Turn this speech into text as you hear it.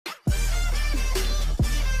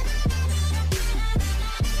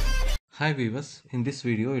Hi viewers, in this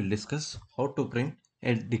video we'll discuss how to print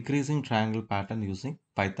a decreasing triangle pattern using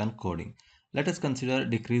Python coding. Let us consider a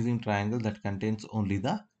decreasing triangle that contains only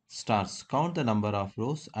the stars. Count the number of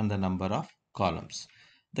rows and the number of columns.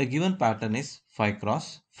 The given pattern is 5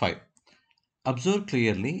 cross 5. Observe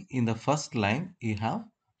clearly in the first line you have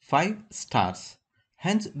 5 stars.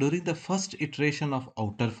 Hence during the first iteration of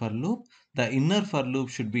outer for loop, the inner for loop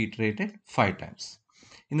should be iterated 5 times.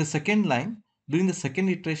 In the second line, during the second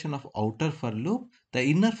iteration of outer for loop, the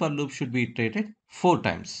inner for loop should be iterated 4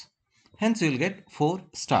 times. Hence you will get 4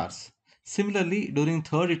 stars. Similarly, during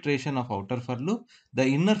third iteration of outer for loop, the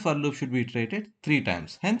inner for loop should be iterated 3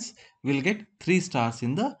 times. Hence, we will get 3 stars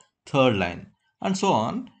in the third line. And so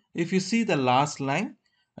on. If you see the last line,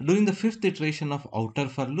 during the fifth iteration of outer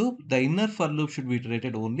for loop, the inner for loop should be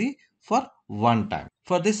iterated only for one time.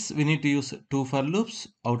 For this, we need to use two for loops.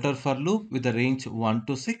 Outer for loop with the range 1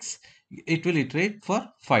 to 6, it will iterate for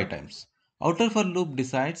 5 times. Outer for loop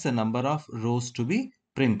decides the number of rows to be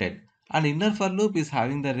printed, and inner for loop is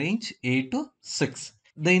having the range a to 6.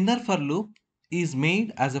 The inner for loop is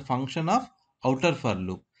made as a function of outer for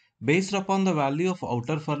loop. Based upon the value of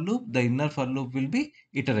outer for loop, the inner for loop will be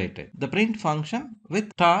iterated. The print function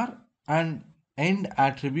with star and end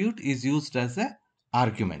attribute is used as a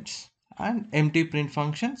arguments, and empty print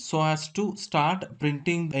function so as to start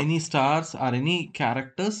printing any stars or any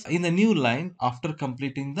characters in the new line after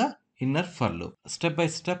completing the inner for loop. Step by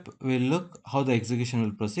step we'll look how the execution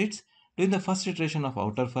will proceed. During the first iteration of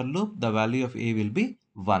outer for loop, the value of a will be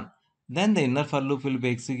 1. Then the inner for loop will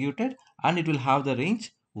be executed and it will have the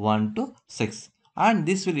range 1 to 6, and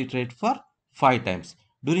this will iterate for 5 times.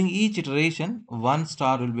 During each iteration, 1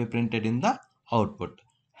 star will be printed in the output.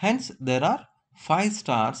 Hence, there are 5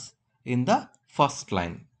 stars in the first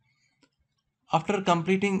line. After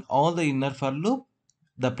completing all the inner for loop,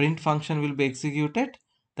 the print function will be executed.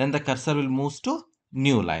 Then the cursor will move to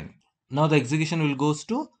new line. Now the execution will goes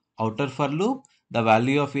to outer for loop. The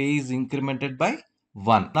value of a is incremented by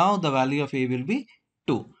 1. Now the value of a will be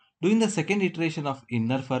 2. During the second iteration of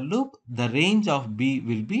inner for loop, the range of b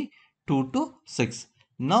will be 2 to 6.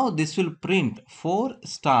 Now this will print 4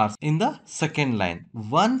 stars in the second line.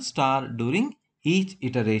 1 star during each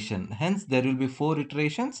iteration. Hence there will be 4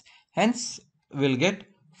 iterations. Hence we'll get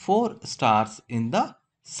 4 stars in the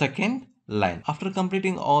second line. After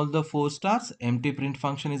completing all the 4 stars, empty print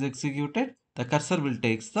function is executed. The cursor will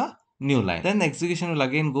take the new line. Then the execution will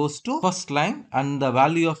again goes to first line and the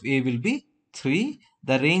value of a will be 3.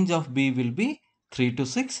 The range of b will be 3 to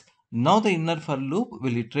 6. Now the inner for loop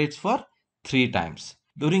will iterate for 3 times.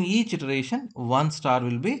 During each iteration, 1 star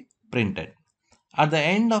will be printed. At the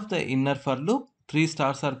end of the inner for loop, 3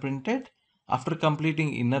 stars are printed. After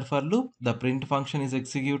completing inner for loop, the print function is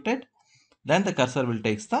executed. Then the cursor will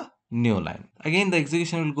take the new line. Again the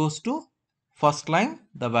execution will goes to first line.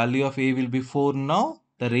 The value of a will be 4 now.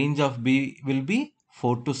 The range of b will be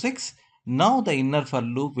 4 to 6. Now the inner for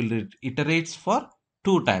loop will iterates for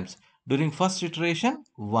 2 times. During first iteration,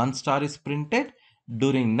 1 star is printed.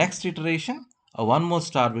 During next iteration, one more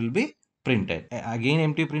star will be printed. Again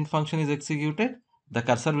empty print function is executed. The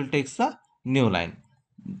cursor will take the new line.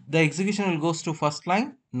 The execution will goes to first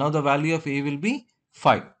line. Now the value of a will be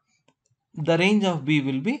 5. The range of b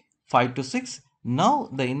will be 5 to 6. Now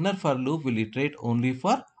the inner for loop will iterate only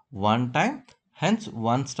for one time. Hence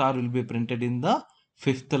 1 star will be printed in the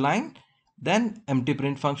fifth line. Then empty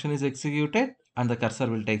print function is executed and the cursor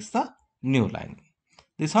will take the new line.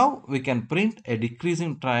 This is how we can print a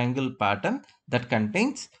decreasing triangle pattern that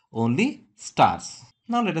contains only stars.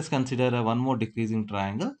 Now let us consider one more decreasing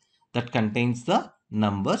triangle that contains the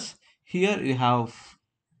numbers. Here you have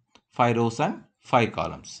 5 rows and 5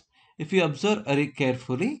 columns. If you observe very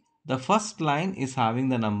carefully, the first line is having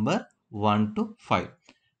the number 1 to 5.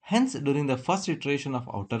 Hence, during the first iteration of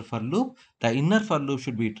outer for loop, the inner for loop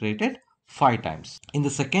should be iterated 5 times. In the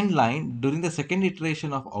second line, during the second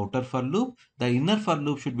iteration of outer for loop, the inner for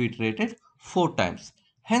loop should be iterated 4 times.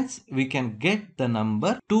 Hence, we can get the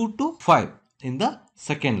number 2 to 5 in the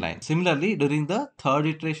second line. Similarly, during the third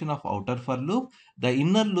iteration of outer for loop, the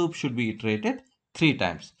inner loop should be iterated 3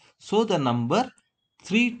 times. So, the number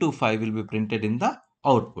 3 to 5 will be printed in the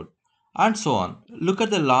output, and so on. Look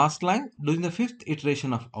at the last line. During the fifth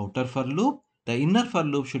iteration of outer for loop, the inner for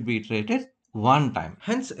loop should be iterated one time.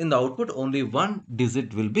 Hence, in the output, only one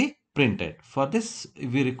digit will be printed. For this,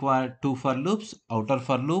 we require two for loops. Outer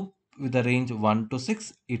for loop with the range 1 to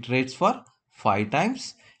 6 iterates for 5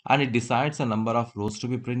 times and it decides the number of rows to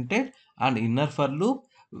be printed, and inner for loop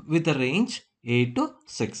with the range a to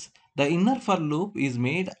 6. The inner for loop is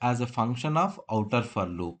made as a function of outer for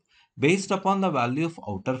loop. Based upon the value of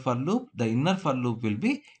outer for loop, the inner for loop will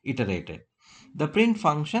be iterated. The print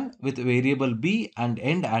function with variable b and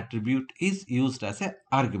end attribute is used as an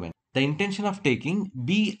argument. The intention of taking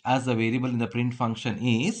b as a variable in the print function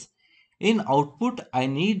is, in output I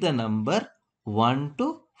need the number 1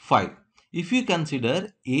 to 5. If you consider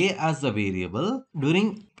a as a variable,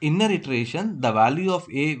 during inner iteration the value of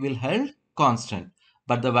a will held constant,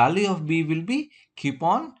 but the value of b will be keep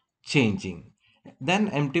on changing. Then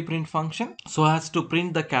empty print function so as to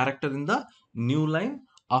print the character in the new line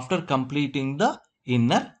after completing the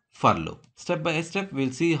inner for loop. Step by step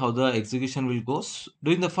we'll see how the execution will go.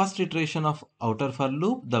 During the first iteration of outer for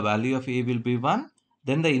loop, the value of a will be 1.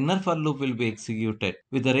 Then the inner for loop will be executed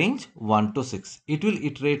with the range 1 to 6. It will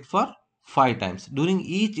iterate for 5 times. During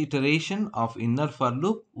each iteration of inner for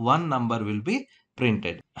loop, one number will be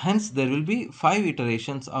printed. Hence, there will be 5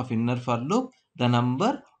 iterations of inner for loop. The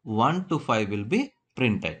number 1 to 5 will be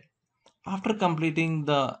printed. After completing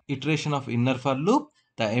the iteration of inner for loop,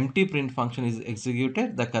 the empty print function is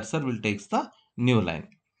executed. The cursor will take the new line.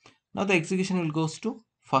 Now the execution will goes to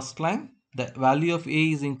first line. The value of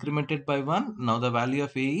a is incremented by 1. Now the value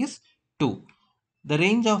of a is 2. The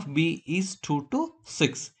range of b is 2 to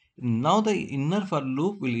 6. Now the inner for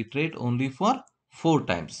loop will iterate only for 4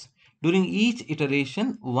 times. During each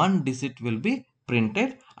iteration, one digit will be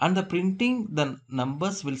printed, and the printing the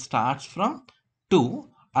numbers will start from 2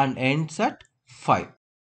 and ends at 5.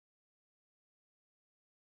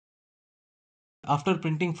 After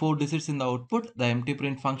printing 4 digits in the output, the empty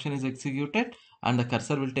print function is executed and the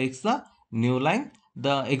cursor will take the new line.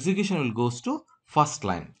 The execution will goes to first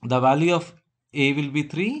line. The value of a will be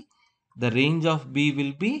 3. The range of b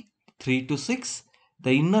will be 3 to 6.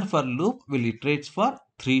 The inner for loop will iterate for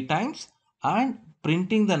 3 times and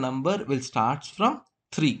printing the number will start from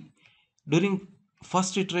 3. During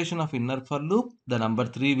first iteration of inner for loop, the number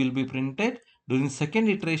 3 will be printed. During second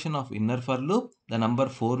iteration of inner for loop, the number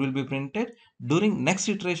 4 will be printed. During next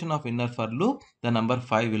iteration of inner for loop, the number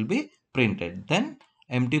 5 will be printed. Then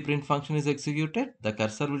empty print function is executed. The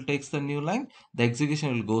cursor will take the new line. The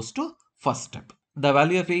execution will goes to first step. The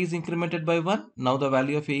value of a is incremented by 1. Now the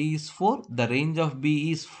value of a is 4. The range of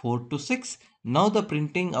b is 4 to 6. Now the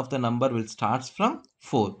printing of the number will start from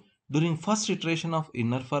 4. During first iteration of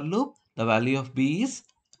inner for loop, the value of b is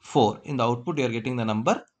 4. In the output, you are getting the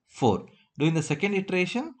number 4. During the second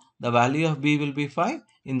iteration, the value of b will be 5.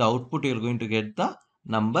 In the output, you are going to get the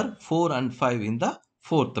number 4 and 5 in the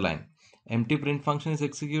fourth line. Empty print function is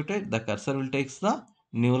executed. The cursor will take the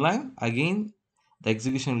new line. Again, the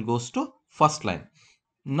execution will goes to first line.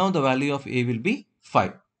 Now the value of a will be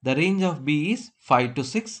 5. The range of b is 5 to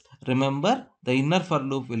 6. Remember, the inner for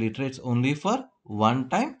loop will iterate only for one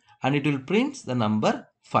time and it will print the number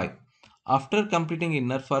 5. After completing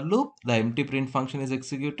inner for loop, the empty print function is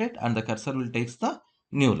executed and the cursor will take the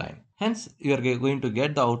new line. Hence, you are going to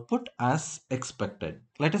get the output as expected.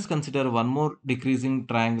 Let us consider one more decreasing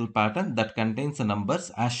triangle pattern that contains the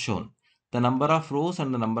numbers as shown. The number of rows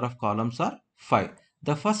and the number of columns are 5.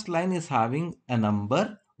 The first line is having a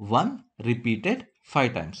number 1 repeated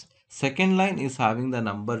 5 times. Second line is having the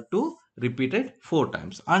number 2 repeated 4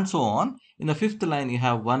 times and so on. In the fifth line, you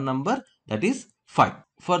have one number that is 5.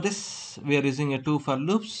 For this, we are using a 2 for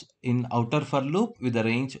loops in outer for loop with the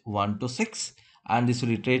range 1 to 6 and this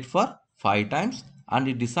will iterate for 5 times and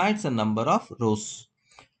it decides the number of rows.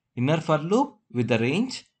 Inner for loop with the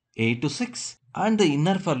range 8 to 6 and the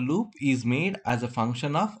inner for loop is made as a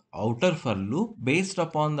function of outer for loop. Based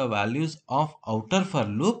upon the values of outer for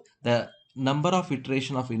loop, the number of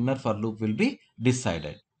iteration of inner for loop will be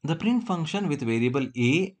decided. The print function with variable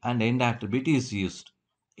a and end attribute is used.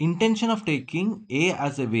 Intention of taking a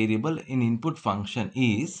as a variable in input function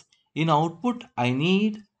is, in output I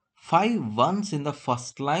need 5 ones in the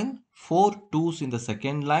first line, 4 twos in the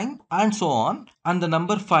second line and so on, and the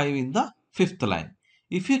number 5 in the fifth line.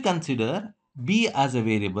 If you consider b as a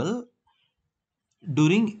variable,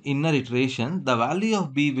 during inner iteration the value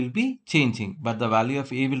of b will be changing but the value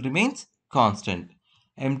of a will remains constant.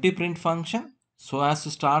 Empty print function so as to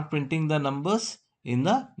start printing the numbers in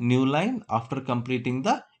the new line after completing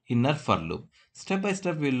the inner for loop. Step by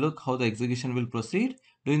step we'll look how the execution will proceed.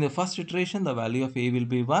 During the first iteration, the value of a will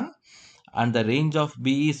be 1 and the range of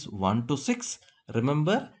b is 1 to 6.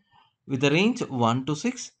 Remember, with the range 1 to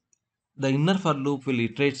 6, the inner for loop will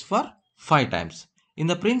iterate for 5 times. In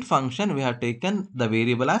the print function, we have taken the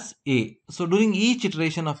variable as a. So during each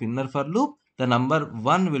iteration of inner for loop, the number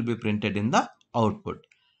 1 will be printed in the output.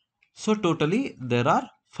 So totally there are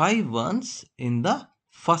 5 ones in the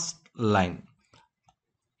first line.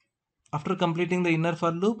 After completing the inner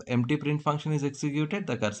for loop, empty print function is executed.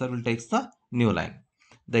 The cursor will take the new line.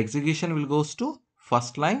 the execution will goes to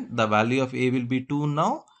first line. The value of A will be 2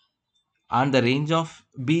 now, and the range of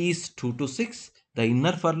B is 2 to 6. The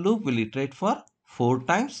inner for loop will iterate for 4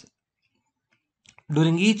 times.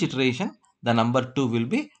 During each iteration, the number 2 will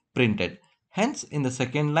be printed. Hence, in the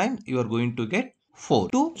second line, you are going to get 4.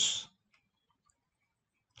 2.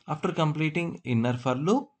 After completing inner for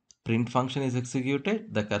loop, print function is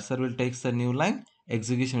executed. The cursor will take the new line.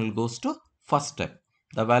 Execution will goes to first step.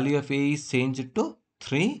 The value of A is changed to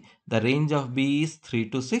 3. The range of B is 3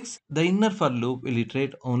 to 6. The inner for loop will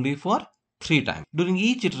iterate only for 3 times. During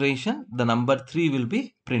each iteration, the number 3 will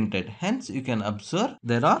be printed. Hence, you can observe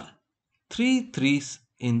there are 3 3s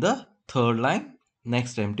in the third line.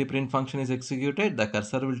 Next, empty print function is executed. The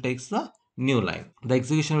cursor will take the new line. The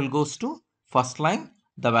execution will goes to first line.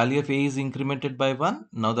 The value of A is incremented by 1.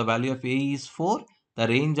 Now the value of A is 4. The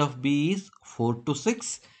range of B is 4 to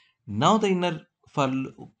 6. Now the inner for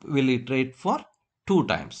will iterate for 2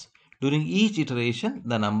 times. During each iteration,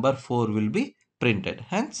 the number 4 will be printed.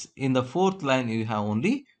 Hence, in the fourth line, you have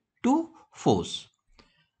only 2 4s.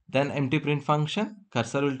 Then empty print function,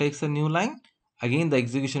 cursor will take a new line. Again, the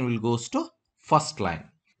execution will goes to first line.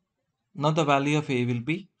 Now the value of A will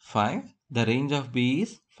be 5. The range of B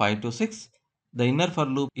is 5 to 6. The inner for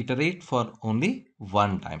loop iterate for only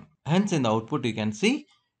one time. Hence, in the output, you can see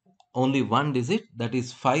only one digit, that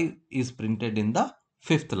is 5, is printed in the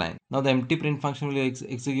fifth line. Now the empty print function will be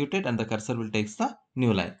executed and the cursor will take the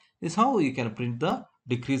new line. This is how you can print the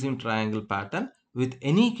decreasing triangle pattern with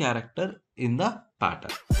any character in the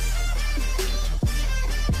pattern.